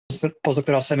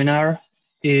postdoctoral seminar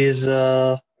is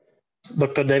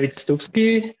Dr. David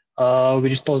Stupski,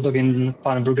 which is postdoc in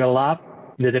Van Brugel Lab,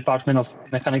 the Department of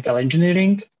Mechanical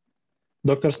Engineering.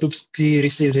 Dr. Stupski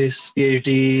received his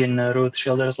PhD in Ruth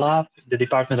Schilder's lab, the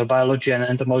Department of Biology and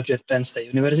Entomology at Penn State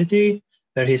University,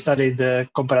 where he studied the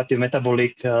comparative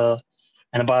metabolic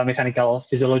and biomechanical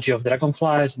physiology of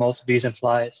dragonflies, moths, bees, and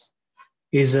flies.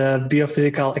 He's a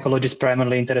biophysical ecologist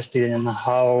primarily interested in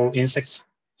how insects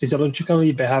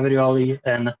physiologically, behaviorally,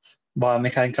 and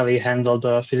biomechanically handle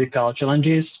the physical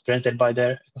challenges presented by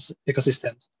their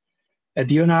ecosystems. At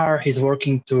UNR, he's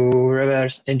working to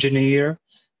reverse engineer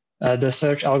the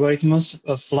search algorithms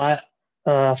of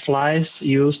flies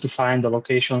used to find the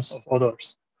locations of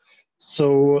odors.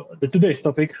 So the today's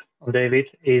topic of David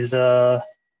is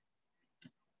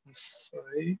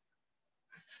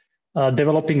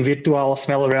developing virtual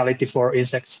smell reality for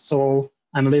insects. So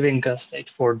I'm leaving a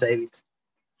stage for David.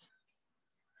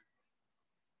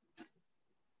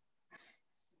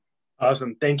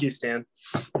 Awesome. Thank you, Stan.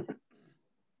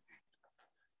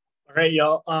 All right,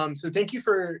 y'all. So thank you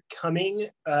for coming.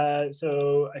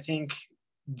 So I think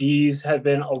these have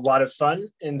been a lot of fun.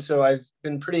 And so I've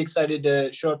been pretty excited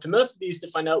to show up to most of these to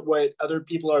find out what other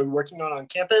people are working on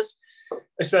campus,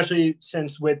 especially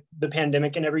since with the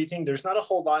pandemic and everything, there's not a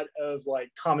whole lot of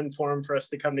like common forum for us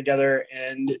to come together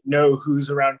and know who's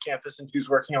around campus and who's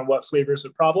working on what flavors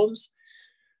of problems.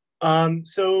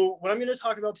 So what I'm going to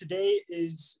talk about today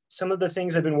is some of the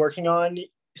things I've been working on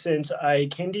since I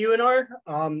came to UNR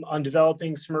on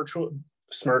developing virtual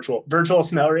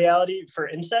smell reality for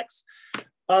insects.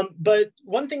 But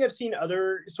one thing I've seen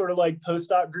other sort of like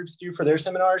postdoc groups do for their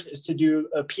seminars is to do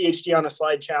a PhD on a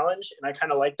slide challenge. And I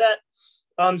kind of like that.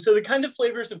 So the kind of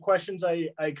flavors of questions I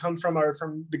come from are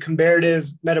from the comparative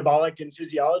metabolic and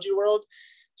physiology world.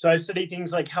 So I study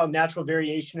things like how natural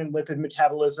variation in lipid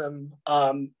metabolism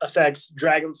affects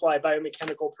dragonfly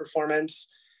biomechanical performance.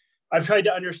 I've tried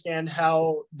to understand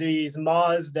how these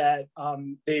moths that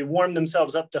they warm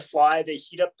themselves up to fly, they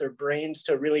heat up their brains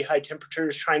to really high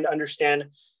temperatures, trying to understand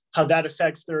how that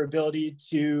affects their ability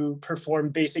to perform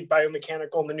basic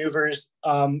biomechanical maneuvers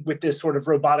with this sort of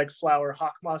robotic flower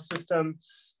hawk moth system.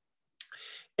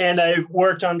 And I've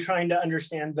worked on trying to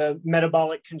understand the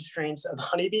metabolic constraints of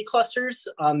honeybee clusters.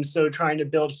 So trying to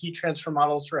build heat transfer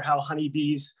models for how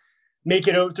honeybees make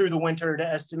it out through the winter to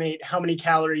estimate how many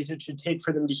calories it should take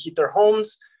for them to heat their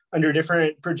homes under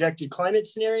different projected climate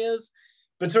scenarios.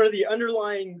 But sort of the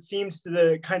underlying themes to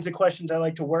the kinds of questions I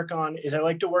like to work on is I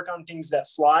like to work on things that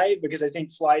fly, because I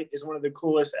think flight is one of the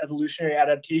coolest evolutionary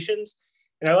adaptations.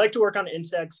 And I like to work on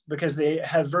insects because they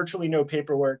have virtually no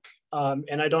paperwork.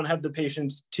 And I don't have the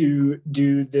patience to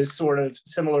do this sort of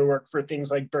similar work for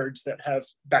things like birds that have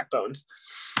backbones.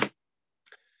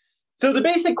 So the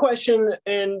basic question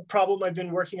and problem I've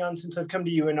been working on since I've come to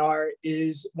UNR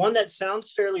is one that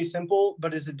sounds fairly simple,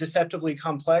 but is deceptively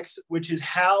complex, which is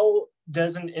how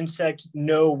does an insect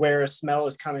know where a smell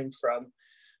is coming from?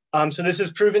 So this has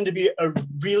proven to be a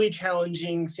really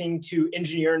challenging thing to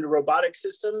engineer into robotic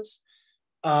systems.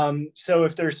 So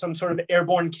if there's some sort of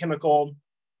airborne chemical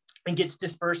and gets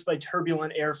dispersed by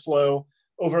turbulent airflow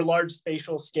over large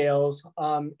spatial scales,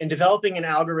 and developing an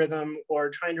algorithm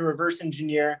or trying to reverse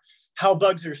engineer how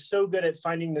bugs are so good at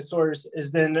finding the source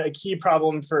has been a key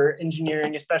problem for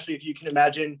engineering, especially if you can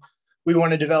imagine we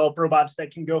want to develop robots that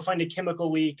can go find a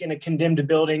chemical leak in a condemned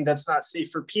building that's not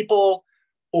safe for people,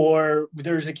 or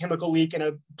there's a chemical leak in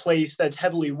a place that's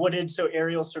heavily wooded, so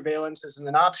aerial surveillance isn't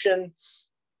an option.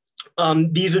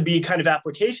 These would be kind of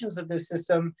applications of this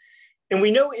system. And we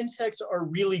know insects are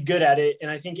really good at it. And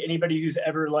I think anybody who's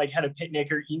ever like had a picnic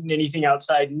or eaten anything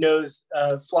outside knows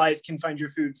flies can find your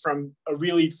food from a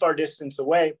really far distance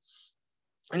away.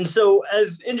 And so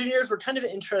as engineers, we're kind of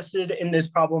interested in this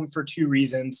problem for two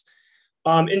reasons.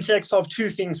 Insects solve two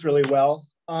things really well.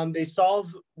 They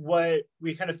solve what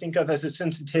we kind of think of as a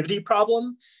sensitivity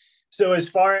problem. So as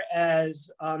far as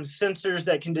sensors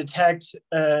that can detect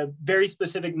very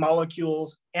specific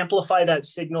molecules, amplify that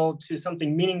signal to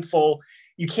something meaningful,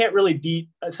 you can't really beat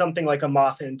something like a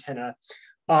moth antenna.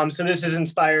 So this has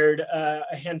inspired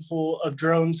a handful of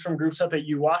drones from groups up at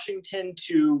UWashington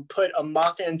to put a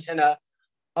moth antenna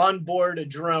on board a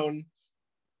drone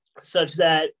such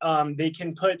that they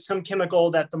can put some chemical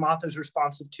that the moth is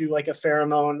responsive to, like a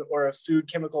pheromone or a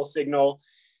food chemical signal.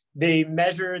 They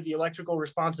measure the electrical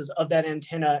responses of that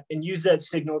antenna and use that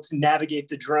signal to navigate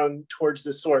the drone towards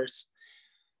the source.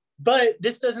 But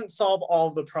this doesn't solve all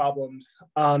of the problems.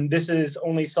 This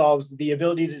only solves the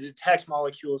ability to detect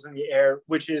molecules in the air,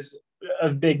 which is a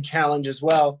big challenge as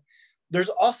well. There's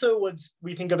also what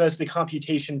we think of as the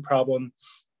computation problem.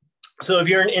 So if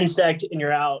you're an insect and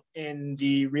you're out in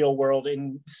the real world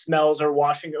and smells are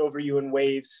washing over you in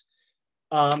waves,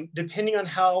 depending on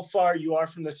how far you are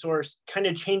from the source, kind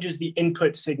of changes the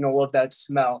input signal of that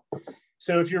smell.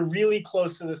 So if you're really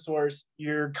close to the source,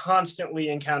 you're constantly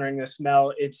encountering the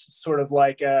smell. It's sort of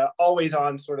like a always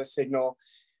on sort of signal.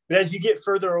 But as you get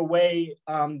further away,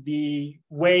 the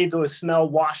way the smell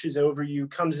washes over you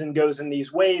comes and goes in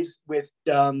these waves with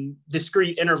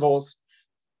discrete intervals.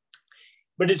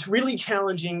 But it's really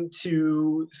challenging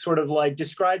to sort of like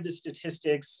describe the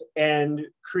statistics and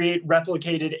create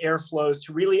replicated airflows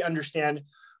to really understand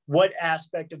what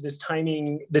aspect of this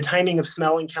timing, the timing of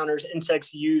smell encounters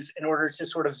insects use in order to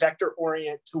sort of vector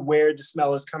orient to where the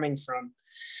smell is coming from.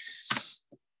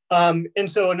 And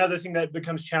so another thing that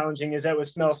becomes challenging is that with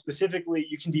smell specifically,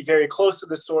 you can be very close to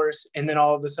the source, and then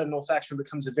all of a sudden olfaction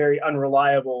becomes a very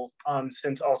unreliable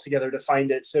sense altogether to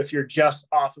find it. So if you're just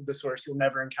off of the source, you'll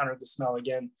never encounter the smell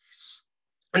again.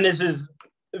 And this is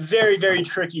very, very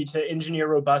tricky to engineer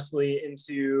robustly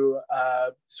into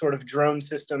sort of drone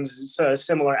systems. It's a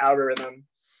similar algorithm.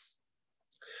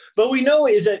 But we know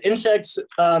is that insects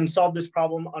solve this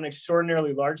problem on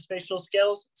extraordinarily large spatial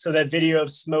scales. So that video of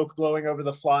smoke blowing over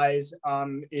the flies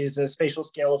is a spatial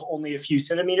scale of only a few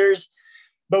centimeters.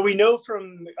 But we know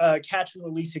from catch and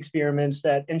release experiments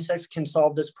that insects can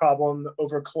solve this problem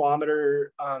over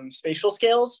kilometer spatial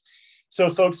scales. So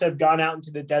folks have gone out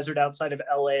into the desert outside of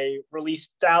LA,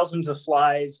 released thousands of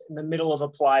flies in the middle of a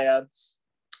playa,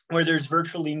 where there's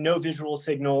virtually no visual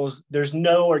signals. There's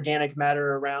no organic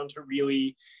matter around to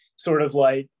really sort of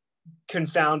like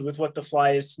confound with what the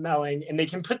fly is smelling. And they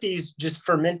can put these just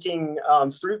fermenting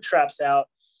fruit traps out,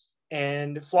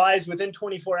 and flies within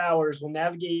 24 hours will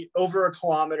navigate over a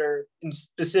kilometer and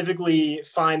specifically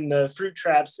find the fruit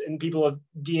traps, and people have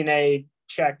DNA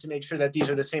checked to make sure that these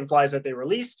are the same flies that they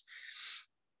released.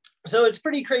 So it's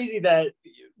pretty crazy that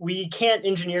we can't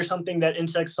engineer something that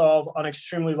insects solve on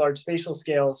extremely large spatial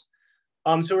scales.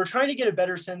 So we're trying to get a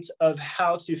better sense of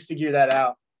how to figure that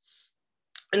out.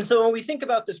 And so when we think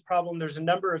about this problem, there's a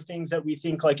number of things that we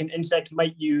think like an insect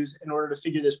might use in order to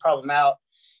figure this problem out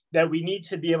that we need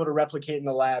to be able to replicate in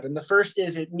the lab. And the first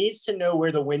is it needs to know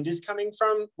where the wind is coming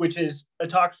from, which is a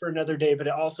talk for another day, but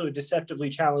also a deceptively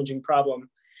challenging problem.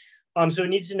 So it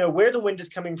needs to know where the wind is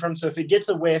coming from. So if it gets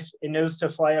a whiff, it knows to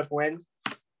fly upwind.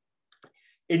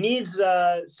 It needs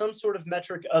some sort of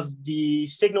metric of the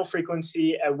signal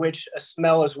frequency at which a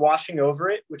smell is washing over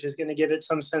it, which is going to give it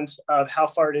some sense of how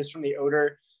far it is from the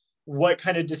odor, what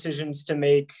kind of decisions to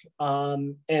make,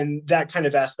 and that kind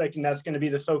of aspect. And that's going to be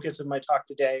the focus of my talk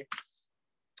today.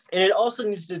 And it also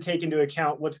needs to take into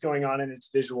account what's going on in its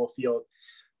visual field.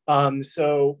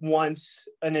 So once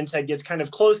an insect gets kind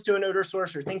of close to an odor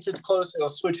source or thinks it's close, it'll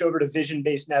switch over to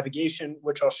vision-based navigation,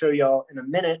 which I'll show y'all in a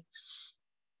minute.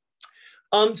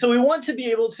 So we want to be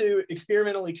able to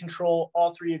experimentally control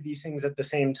all three of these things at the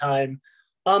same time.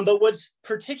 But what's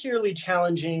particularly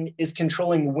challenging is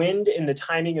controlling wind and the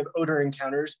timing of odor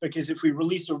encounters, because if we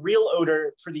release a real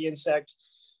odor for the insect,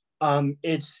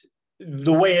 it's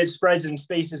the way it spreads in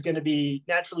space is going to be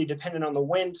naturally dependent on the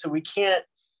wind. So we can't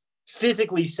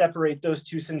physically separate those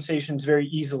two sensations very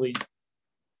easily.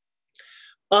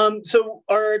 So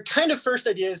our kind of first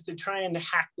idea is to try and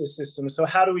hack this system. So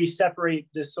how do we separate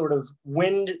this sort of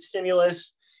wind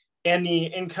stimulus and the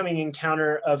incoming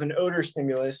encounter of an odor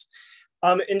stimulus?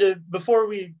 Before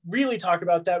we really talk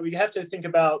about that, we have to think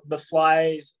about the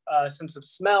fly's sense of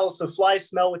smell. So flies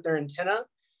smell with their antenna.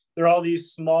 There are all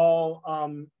these small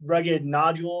rugged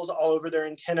nodules all over their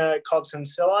antenna called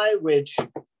sensilli, which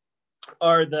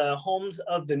are the homes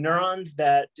of the neurons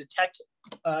that detect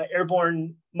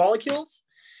airborne molecules.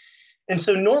 And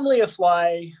so normally a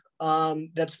fly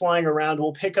that's flying around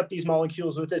will pick up these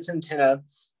molecules with its antenna,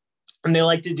 and they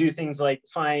like to do things like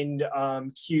find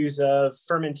cues of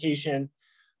fermentation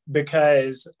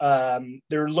because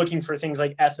they're looking for things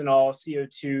like ethanol,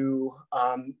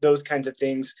 CO2, those kinds of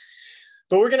things.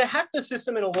 But we're going to hack the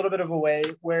system in a little bit of a way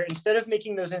where instead of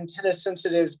making those antennas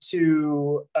sensitive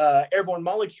to airborne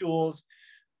molecules,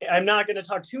 I'm not going to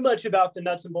talk too much about the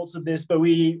nuts and bolts of this, but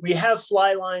we have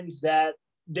fly lines that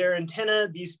their antenna,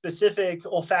 these specific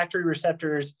olfactory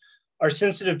receptors, are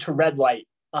sensitive to red light.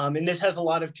 And this has a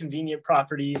lot of convenient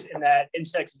properties in that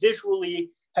insects visually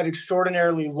have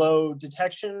extraordinarily low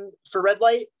detection for red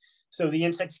light. So the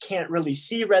insects can't really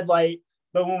see red light.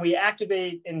 But when we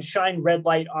activate and shine red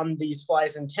light on these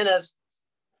flies' antennas,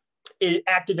 it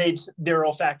activates their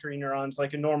olfactory neurons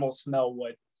like a normal smell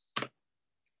would.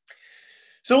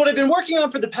 So what I've been working on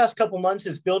for the past couple months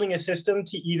is building a system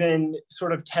to even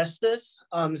sort of test this.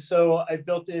 So I've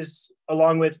built this,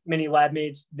 along with many lab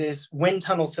mates, this wind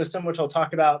tunnel system, which I'll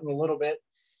talk about in a little bit,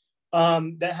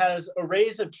 that has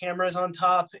arrays of cameras on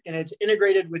top, and it's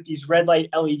integrated with these red light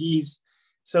LEDs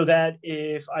so that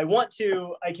if I want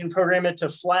to, I can program it to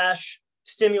flash,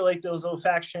 stimulate those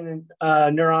olfaction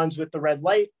neurons with the red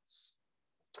light,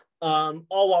 all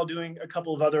while doing a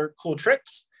couple of other cool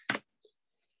tricks.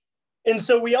 And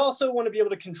so we also want to be able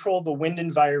to control the wind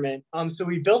environment. So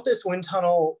we built this wind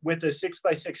tunnel with a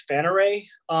 6x6 fan array.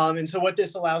 And so what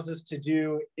this allows us to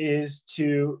do is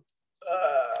to,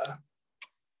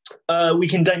 we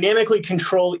can dynamically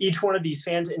control each one of these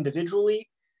fans individually.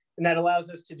 And that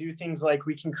allows us to do things like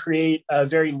we can create a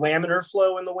very laminar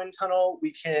flow in the wind tunnel.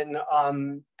 We can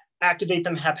activate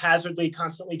them haphazardly,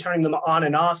 constantly turning them on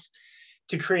and off,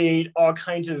 to create all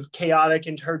kinds of chaotic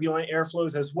and turbulent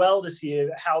airflows as well, to see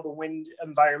how the wind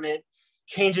environment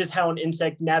changes how an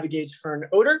insect navigates for an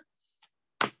odor.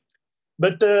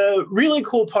 But the really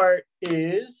cool part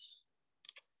is,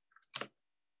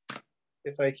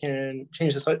 if I can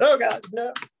change this, oh God,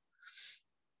 no.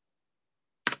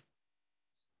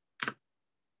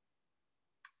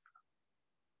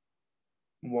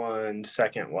 One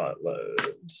second while it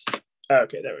loads.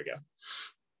 Okay, there we go.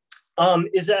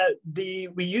 Is that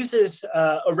we use this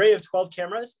array of 12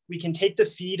 cameras. We can take the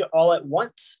feed all at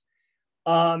once.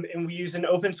 And we use an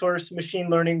open source machine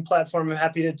learning platform. I'm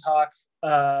happy to talk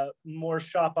more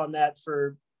shop on that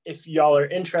for if y'all are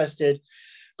interested.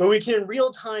 But we can in real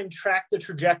time track the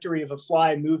trajectory of a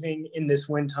fly moving in this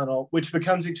wind tunnel, which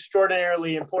becomes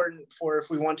extraordinarily important for if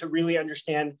we want to really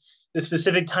understand the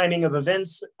specific timing of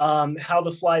events, how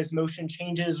the fly's motion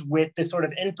changes with this sort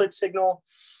of input signal.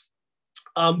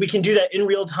 We can do that in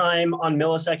real time on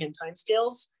millisecond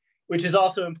timescales, which is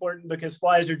also important because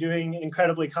flies are doing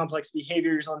incredibly complex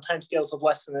behaviors on timescales of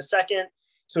less than a second.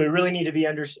 So we really need to be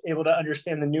able to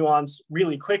understand the nuance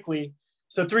really quickly.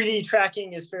 So 3D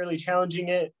tracking is fairly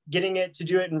challenging. Getting it to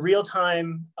do it in real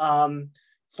time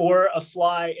for a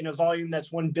fly in a volume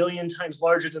that's 1 billion times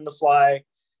larger than the fly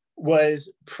was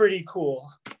pretty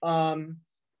cool.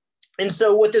 And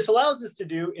so what this allows us to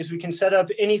do is we can set up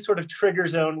any sort of trigger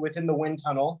zone within the wind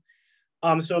tunnel.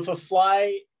 So if a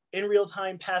fly in real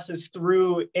time passes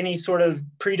through any sort of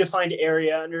predefined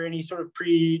area under any sort of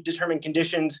predetermined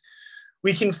conditions,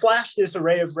 we can flash this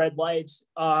array of red lights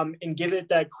and give it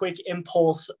that quick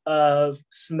impulse of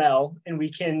smell. And we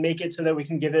can make it so that we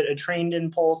can give it a trained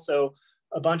impulse. So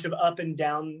a bunch of up and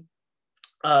down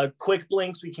quick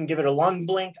blinks. We can give it a long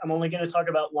blink. I'm only going to talk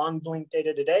about long blink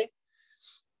data today.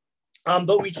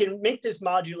 But we can make this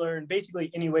modular in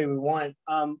basically any way we want,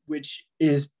 which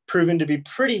is proven to be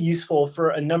pretty useful for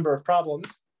a number of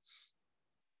problems.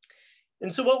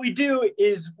 And so what we do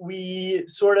is we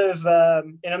sort of,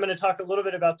 and I'm going to talk a little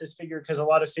bit about this figure because a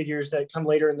lot of figures that come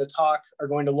later in the talk are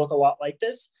going to look a lot like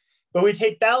this. But we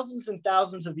take thousands and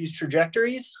thousands of these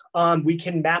trajectories. We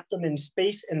can map them in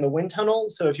space in the wind tunnel.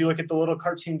 So if you look at the little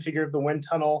cartoon figure of the wind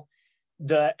tunnel,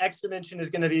 the X dimension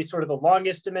is going to be sort of the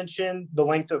longest dimension, the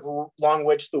length of along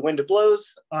which the wind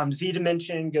blows. Z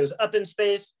dimension goes up in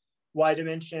space, Y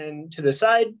dimension to the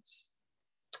side.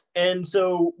 And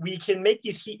so we can make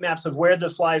these heat maps of where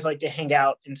the flies like to hang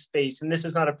out in space. And this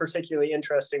is not a particularly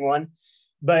interesting one,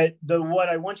 but what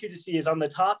I want you to see is on the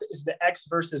top is the X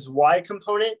versus Y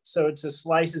component. So it's a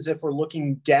slice as if we're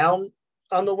looking down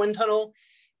on the wind tunnel.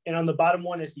 And on the bottom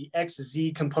one is the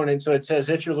XZ component. So it says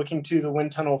if you're looking to the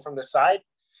wind tunnel from the side.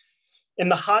 And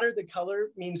the hotter the color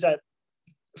means that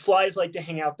flies like to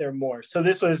hang out there more. So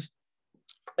this was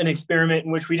an experiment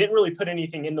in which we didn't really put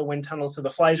anything in the wind tunnel. So the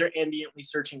flies are ambiently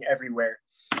searching everywhere.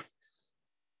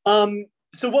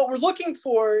 So what we're looking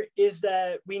for is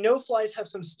that we know flies have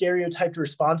some stereotyped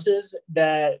responses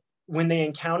that when they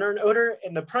encounter an odor.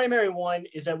 And the primary one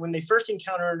is that when they first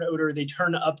encounter an odor, they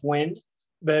turn upwind,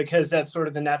 because that's sort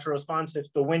of the natural response.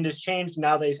 If the wind has changed,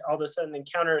 now they all of a sudden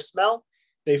encounter a smell,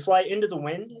 they fly into the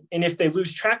wind. And if they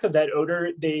lose track of that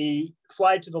odor, they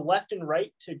fly to the left and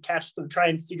right to try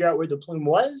and figure out where the plume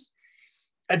was.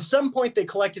 At some point, they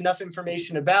collect enough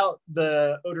information about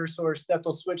the odor source that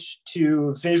they'll switch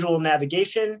to visual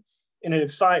navigation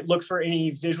and look for any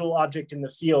visual object in the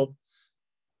field.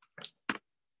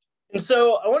 And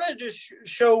so I want to just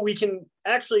show we can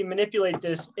actually manipulate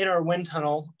this in our wind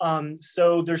tunnel.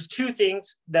 So there's two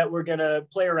things that we're going to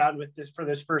play around with this for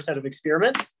this first set of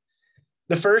experiments.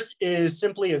 The first is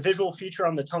simply a visual feature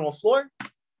on the tunnel floor.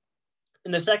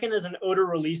 And the second is an odor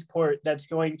release port that's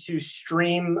going to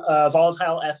stream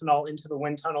volatile ethanol into the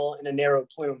wind tunnel in a narrow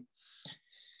plume.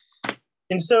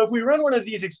 And so if we run one of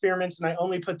these experiments and I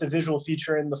only put the visual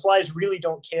feature in, the flies really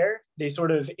don't care. They sort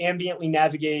of ambiently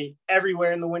navigate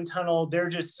everywhere in the wind tunnel. They're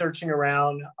just searching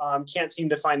around, can't seem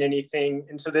to find anything.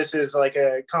 And so this is like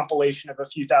a compilation of a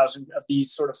few thousand of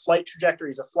these sort of flight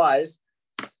trajectories of flies.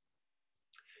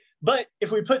 But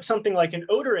if we put something like an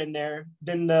odor in there,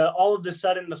 then all of a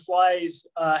sudden the flies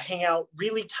hang out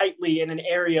really tightly in an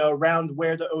area around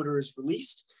where the odor is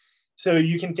released. So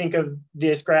you can think of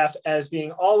this graph as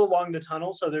being all along the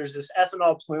tunnel. So there's this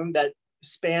ethanol plume that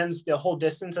spans the whole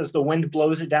distance as the wind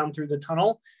blows it down through the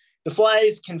tunnel. The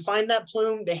flies can find that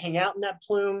plume, they hang out in that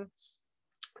plume,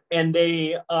 and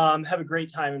they have a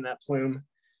great time in that plume.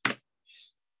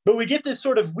 But we get this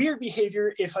sort of weird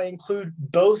behavior if I include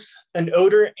both an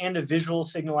odor and a visual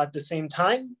signal at the same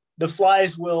time. The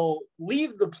flies will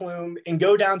leave the plume and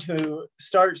go down to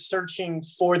start searching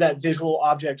for that visual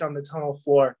object on the tunnel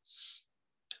floor.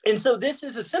 And so this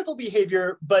is a simple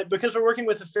behavior, but because we're working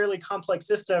with a fairly complex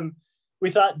system, we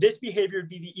thought this behavior would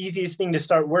be the easiest thing to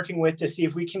start working with to see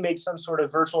if we can make some sort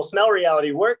of virtual smell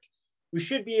reality work. We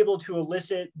should be able to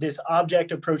elicit this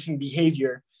object approaching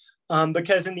behavior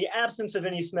because in the absence of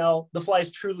any smell, the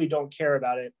flies truly don't care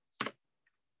about it.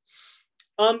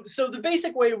 So the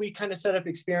basic way we kind of set up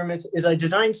experiments is I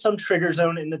designed some trigger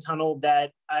zone in the tunnel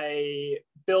that I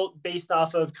built based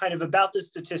off of kind of about the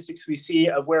statistics we see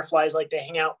of where flies like to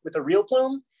hang out with a real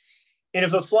plume. And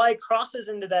if a fly crosses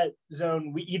into that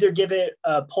zone, we either give it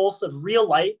a pulse of real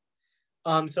light.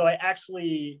 So I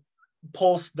actually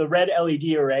pulse the red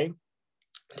LED array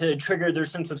to trigger their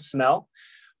sense of smell.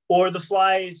 Or the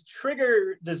flies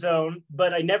trigger the zone,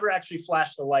 but I never actually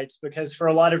flash the lights because for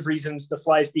a lot of reasons, the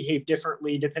flies behave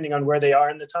differently depending on where they are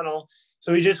in the tunnel.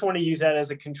 So we just want to use that as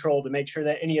a control to make sure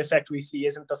that any effect we see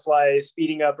isn't the flies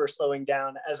speeding up or slowing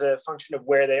down as a function of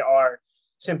where they are,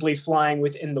 simply flying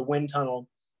within the wind tunnel.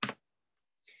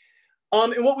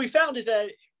 And what we found is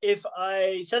that if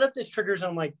I set up this trigger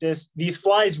zone like this, these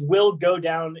flies will go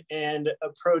down and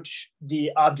approach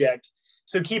the object.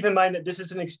 So keep in mind that this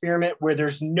is an experiment where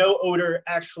there's no odor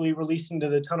actually released into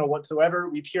the tunnel whatsoever.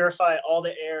 We purify all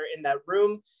the air in that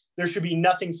room. There should be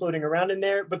nothing floating around in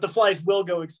there, but the flies will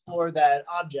go explore that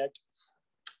object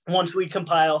once we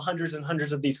compile hundreds and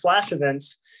hundreds of these flash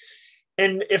events.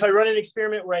 And if I run an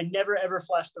experiment where I never ever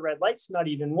flash the red lights, not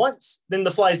even once, then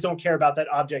the flies don't care about that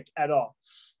object at all.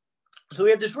 So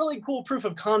we have this really cool proof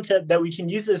of concept that we can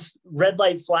use this red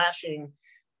light flashing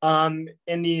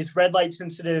in these red light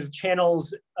sensitive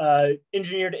channels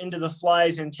engineered into the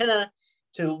fly's antenna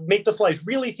to make the flies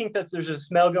really think that there's a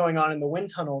smell going on in the wind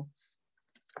tunnel.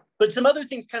 But some other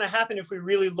things kind of happen if we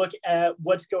really look at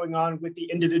what's going on with the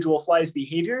individual flies'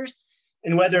 behaviors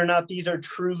and whether or not these are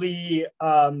truly,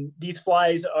 these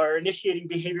flies are initiating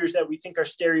behaviors that we think are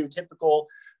stereotypical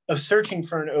of searching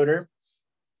for an odor.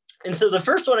 And so the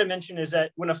first one I mentioned is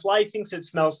that when a fly thinks it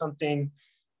smells something,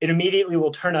 it immediately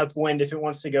will turn up wind if it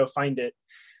wants to go find it.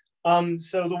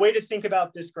 So the way to think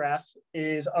about this graph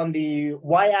is on the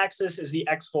y-axis is the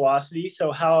x velocity.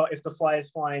 So how if the fly is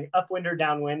flying upwind or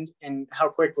downwind and how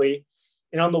quickly.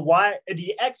 And on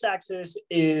the x-axis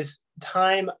is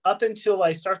time up until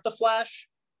I start the flash.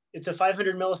 It's a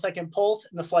 500 millisecond pulse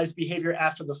and the fly's behavior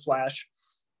after the flash.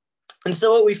 And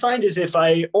so what we find is if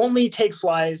I only take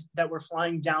flies that were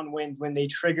flying downwind when they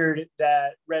triggered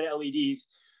that red LEDs,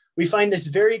 we find this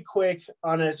very quick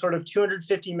on a sort of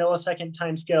 250 millisecond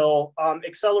timescale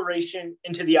acceleration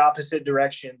into the opposite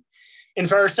direction. And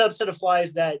for our subset of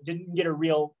flies that didn't get a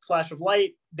real flash of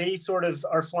light, they sort of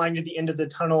are flying to the end of the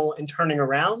tunnel and turning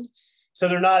around. So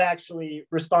they're not actually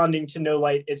responding to no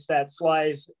light. It's that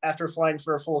flies, after flying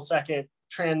for a full second,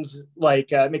 make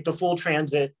the full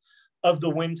transit of the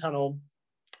wind tunnel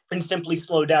and simply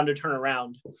slow down to turn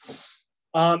around.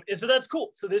 And so that's cool.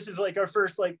 So this is like our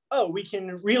first, we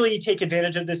can really take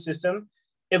advantage of this system.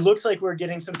 It looks like we're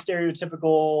getting some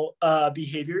stereotypical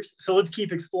behaviors. So let's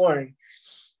keep exploring.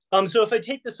 So if I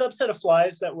take the subset of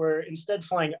flies that were instead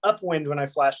flying upwind when I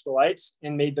flashed the lights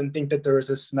and made them think that there was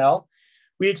a smell,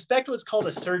 we expect what's called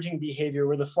a surging behavior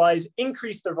where the flies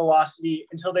increase their velocity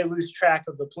until they lose track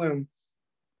of the plume.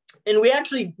 And we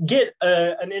actually get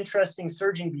an interesting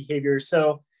surging behavior.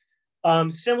 So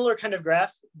similar kind of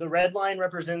graph, the red line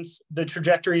represents the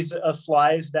trajectories of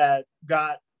flies that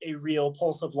got a real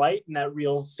pulse of light and that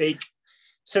real fake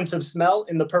sense of smell.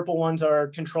 And the purple ones are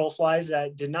control flies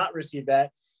that did not receive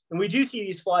that. And we do see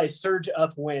these flies surge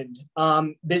upwind.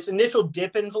 This initial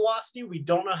dip in velocity, we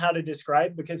don't know how to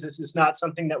describe because this is not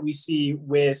something that we see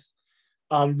with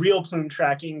real plume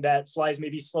tracking, that flies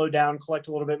maybe slow down, collect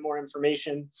a little bit more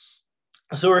information.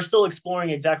 So we're still exploring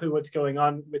exactly what's going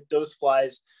on with those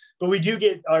flies, but we do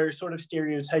get our sort of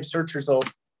stereotype search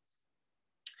result.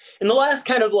 And the last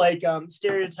kind of like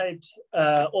stereotyped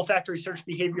olfactory search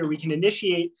behavior we can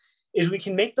initiate is we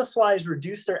can make the flies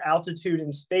reduce their altitude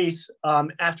in space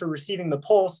after receiving the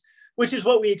pulse, which is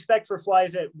what we expect for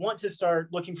flies that want to start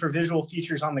looking for visual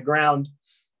features on the ground.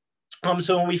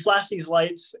 So when we flash these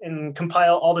lights and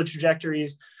compile all the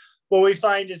trajectories, what we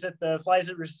find is that the flies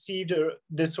that received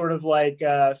this sort of like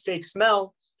fake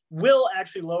smell will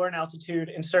actually lower in altitude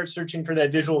and start searching for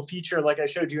that visual feature like I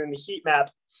showed you in the heat map.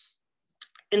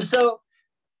 And so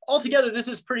altogether, this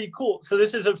is pretty cool. So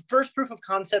this is a first proof of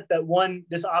concept that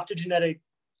this optogenetic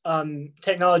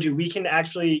technology, we can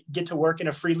actually get to work in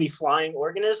a freely flying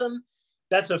organism.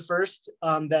 That's a first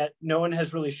that no one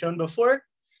has really shown before.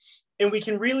 And we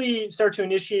can really start to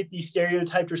initiate these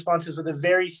stereotyped responses with a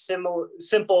very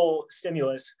simple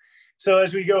stimulus. So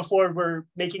as we go forward, we're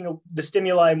making the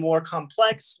stimuli more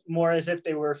complex, more as if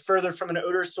they were further from an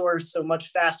odor source, so much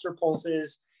faster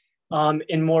pulses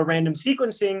in more random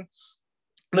sequencing.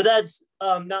 But that's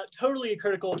not totally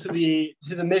critical to the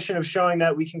mission of showing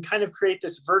that we can kind of create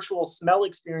this virtual smell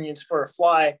experience for a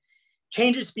fly,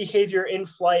 change its behavior in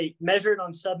flight, measured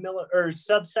on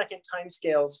sub-second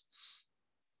timescales,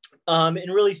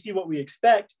 and really see what we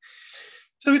expect.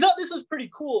 So we thought this was pretty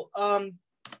cool.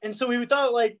 And so we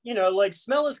thought like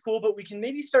smell is cool, but we can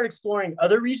maybe start exploring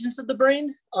other regions of the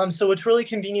brain. So what's really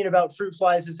convenient about fruit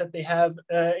flies is that they have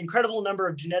an incredible number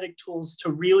of genetic tools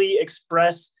to really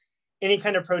express any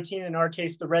kind of protein, in our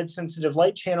case, the red sensitive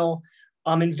light channel,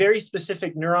 in very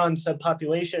specific neuron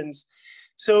subpopulations.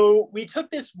 So we took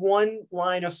this one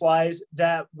line of flies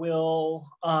that will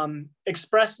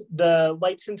express the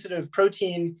light sensitive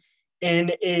protein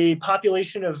in a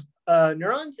population of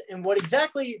neurons. And what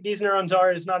exactly these neurons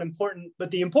are is not important, but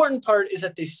the important part is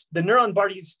that the neuron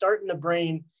bodies start in the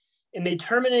brain and they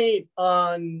terminate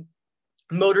on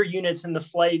motor units in the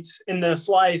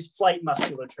fly's flight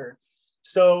musculature.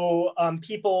 So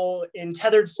people in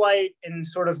tethered flight and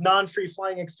sort of non-free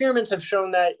flying experiments have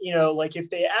shown that, like if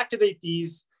they activate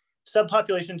these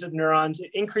subpopulations of neurons,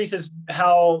 it increases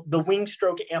how the wing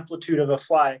stroke amplitude of a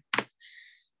fly.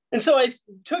 And so I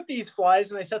took these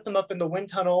flies and I set them up in the wind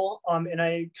tunnel, and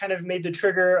I kind of made the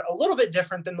trigger a little bit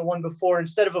different than the one before.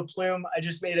 Instead of a plume, I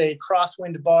just made a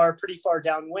crosswind bar pretty far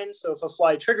downwind. So if a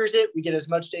fly triggers it, we get as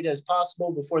much data as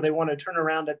possible before they want to turn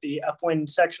around at the upwind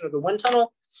section of the wind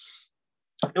tunnel.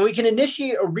 And we can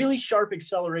initiate a really sharp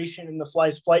acceleration in the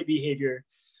fly's flight behavior.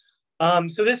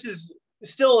 So this is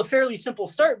still a fairly simple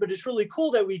start, but it's really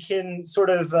cool that we can sort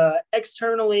of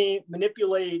externally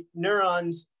manipulate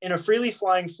neurons in a freely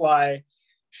flying fly,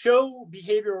 show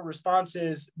behavioral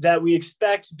responses that we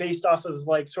expect based off of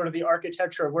like sort of the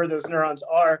architecture of where those neurons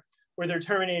are, where they're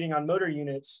terminating on motor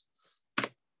units.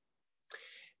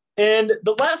 And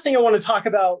the last thing I want to talk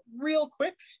about real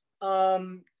quick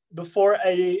before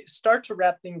I start to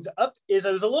wrap things up is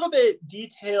I was a little bit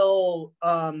detail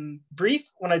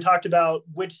brief when I talked about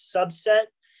which subset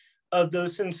of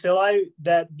those sensili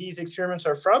that these experiments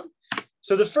are from.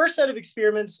 So the first set of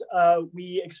experiments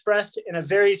we expressed in a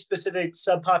very specific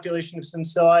subpopulation of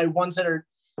sensili, ones that are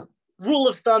rule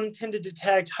of thumb tend to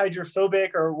detect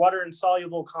hydrophobic or water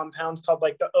insoluble compounds called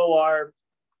like the OR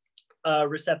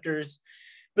receptors.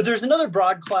 But there's another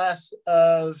broad class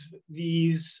of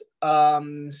these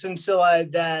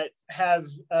sensili that have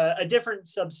a different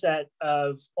subset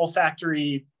of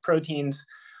olfactory proteins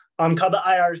called the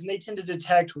IRs, and they tend to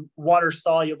detect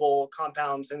water-soluble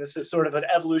compounds. And this is sort of an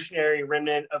evolutionary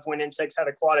remnant of when insects had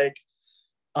aquatic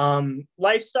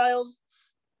lifestyles.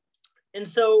 And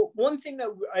so one thing that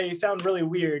I found really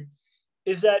weird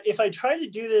is that if I try to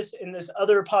do this in this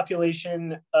other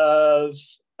population of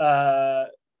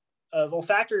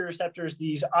olfactory receptors,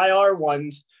 these IR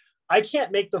ones, I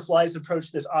can't make the flies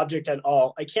approach this object at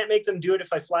all. I can't make them do it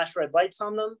if I flash red lights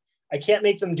on them. I can't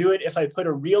make them do it if I put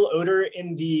a real odor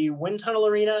in the wind tunnel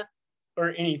arena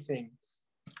or anything.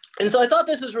 And so I thought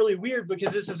this was really weird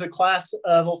because this is a class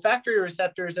of olfactory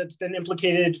receptors that's been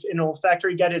implicated in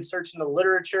olfactory guided search in the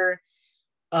literature.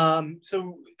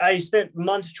 So I spent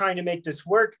months trying to make this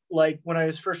work, like when I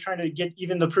was first trying to get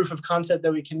even the proof of concept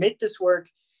that we can make this work,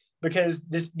 because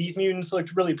these mutants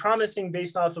looked really promising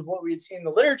based off of what we had seen in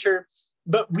the literature,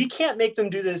 but we can't make them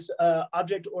do this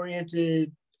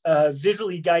object-oriented,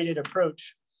 visually guided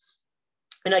approach.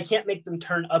 And I can't make them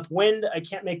turn upwind. I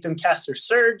can't make them cast or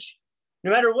surge. No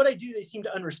matter what I do, they seem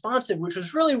unresponsive, which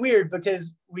was really weird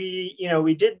because we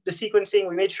did the sequencing.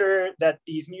 We made sure that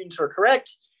these mutants were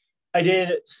correct. I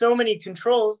did so many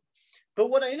controls. But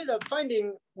what I ended up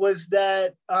finding was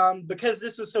that because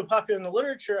this was so popular in the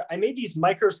literature, I made these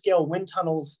microscale wind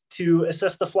tunnels to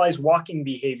assess the fly's walking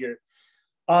behavior.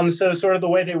 So sort of the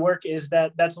way they work is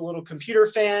that that's a little computer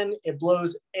fan, it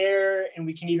blows air, and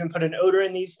we can even put an odor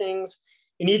in these things.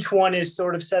 And each one is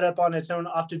sort of set up on its own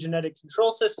optogenetic control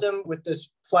system with this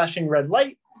flashing red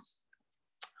light.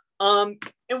 And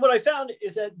what I found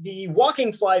is that the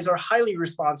walking flies are highly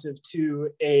responsive to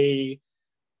the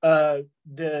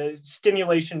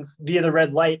stimulation via the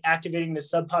red light, activating the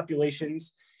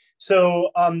subpopulations.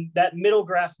 So that middle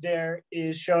graph there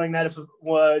is showing that if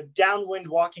a downwind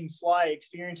walking fly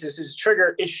experiences this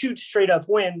trigger, it shoots straight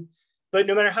upwind. But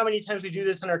no matter how many times we do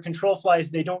this in our control flies,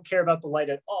 they don't care about the light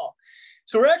at all.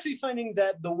 So we're actually finding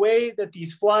that the way that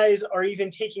these flies are even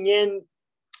taking in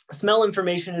smell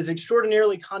information is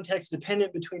extraordinarily context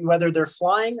dependent between whether they're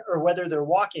flying or whether they're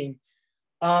walking,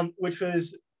 which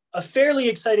was a fairly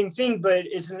exciting thing, but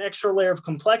it's an extra layer of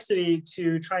complexity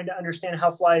to trying to understand how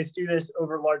flies do this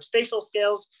over large spatial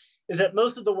scales, is that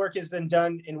most of the work has been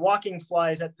done in walking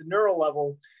flies at the neural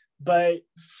level, but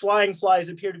flying flies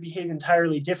appear to behave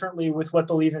entirely differently with what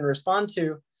they'll even respond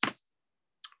to.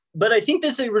 But I think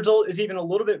this result is even a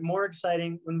little bit more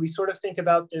exciting when we sort of think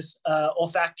about this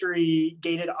olfactory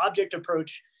gated object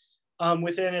approach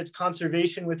within its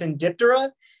conservation within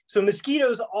Diptera. So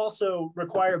mosquitoes also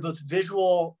require both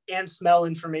visual and smell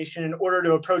information in order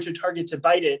to approach a target to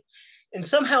bite it. And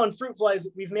somehow in fruit flies,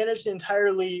 we've managed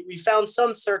to we found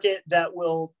some circuit that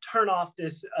will turn off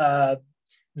this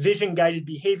vision guided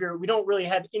behavior. We don't really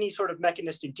have any sort of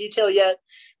mechanistic detail yet.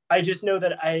 I just know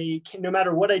that no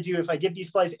matter what I do, if I give these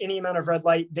flies any amount of red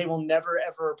light, they will never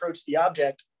ever approach the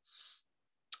object.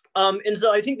 And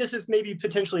so I think this is maybe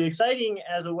potentially exciting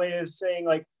as a way of saying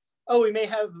like, oh, we may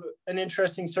have an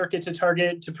interesting circuit to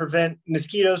target to prevent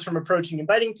mosquitoes from approaching and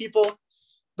biting people.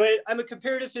 But I'm a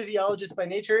comparative physiologist by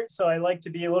nature, so I like to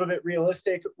be a little bit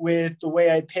realistic with the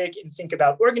way I pick and think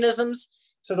about organisms.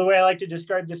 So the way I like to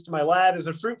describe this to my lab is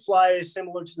a fruit fly is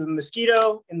similar to the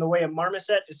mosquito, and the way a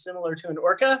marmoset is similar to an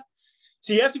orca.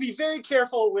 So you have to be very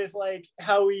careful with like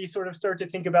how we sort of start to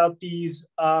think about these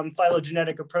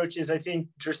phylogenetic approaches. I think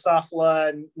Drosophila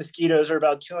and mosquitoes are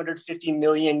about 250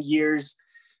 million years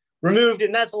removed,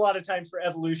 and that's a lot of time for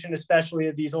evolution, especially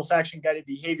of these olfaction-guided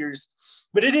behaviors.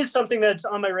 But it is something that's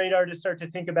on my radar to start to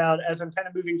think about as I'm kind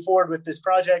of moving forward with this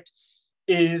project,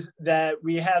 is that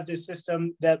we have this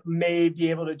system that may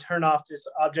be able to turn off this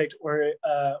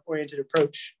object-oriented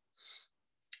approach.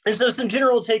 And so some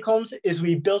general take-homes is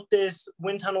we built this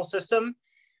wind tunnel system.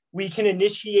 We can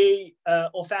initiate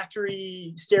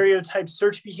olfactory stereotype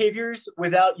search behaviors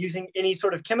without using any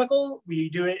sort of chemical. We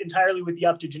do it entirely with the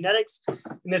optogenetics.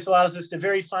 And this allows us to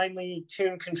very finely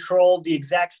tune, control the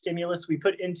exact stimulus we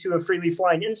put into a freely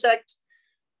flying insect.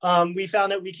 We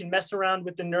found that we can mess around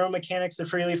with the neuromechanics of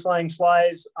freely flying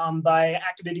flies by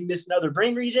activating this in other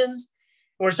brain regions.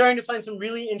 And we're starting to find some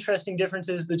really interesting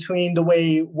differences between the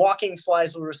way walking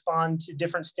flies will respond to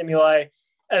different stimuli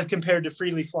as compared to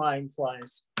freely flying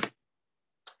flies.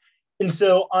 And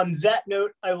so on that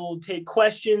note, I will take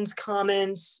questions,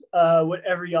 comments,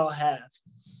 whatever y'all have.